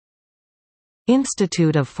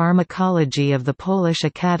Instytut of Pharmacology of the Polish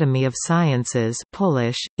Academy of Sciences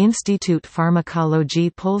Polish, Instytut Farmakologii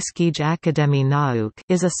Polskiej Akademii Nauk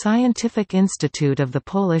is a scientific institute of the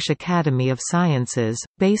Polish Academy of Sciences,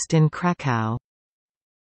 based in Kraków.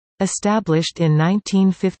 Established in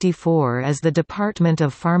 1954 as the Department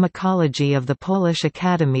of Pharmacology of the Polish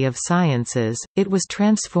Academy of Sciences, it was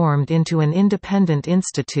transformed into an independent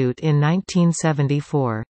institute in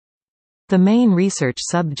 1974. The main research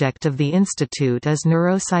subject of the institute is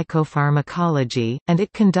neuropsychopharmacology, and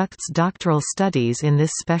it conducts doctoral studies in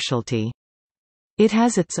this specialty. It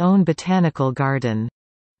has its own botanical garden.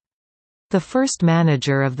 The first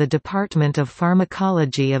manager of the Department of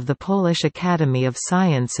Pharmacology of the Polish Academy of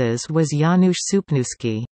Sciences was Janusz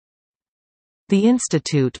Supnowski. The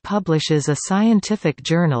institute publishes a scientific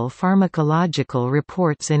journal Pharmacological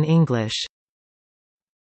Reports in English.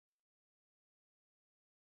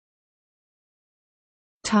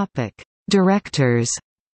 Directors: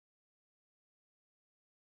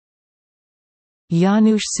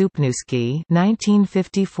 Janusz Supnowski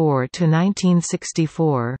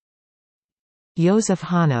 (1954–1964), Józef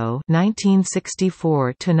Hano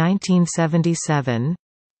 (1964–1977),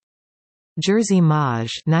 Jerzy Maj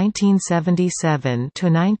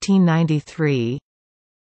 (1977–1993),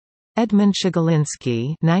 Edmund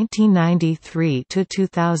Shigalinski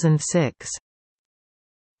 (1993–2006).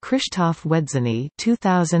 Krzysztof Wedzony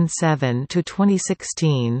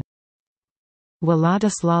 (2007–2016),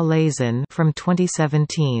 Władysław Lazin from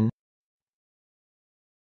 2017.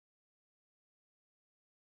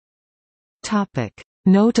 Topic: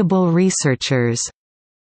 Notable researchers.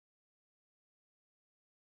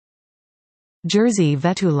 Jerzy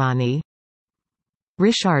Vetulani,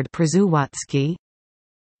 Ryszard Przeworski,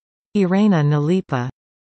 Irena Nalipa,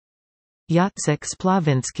 Jacek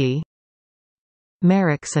Splawiński,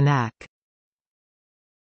 Marek Sanak.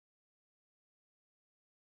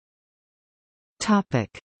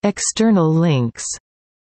 External links.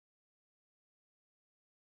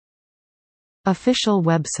 Official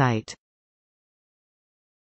website.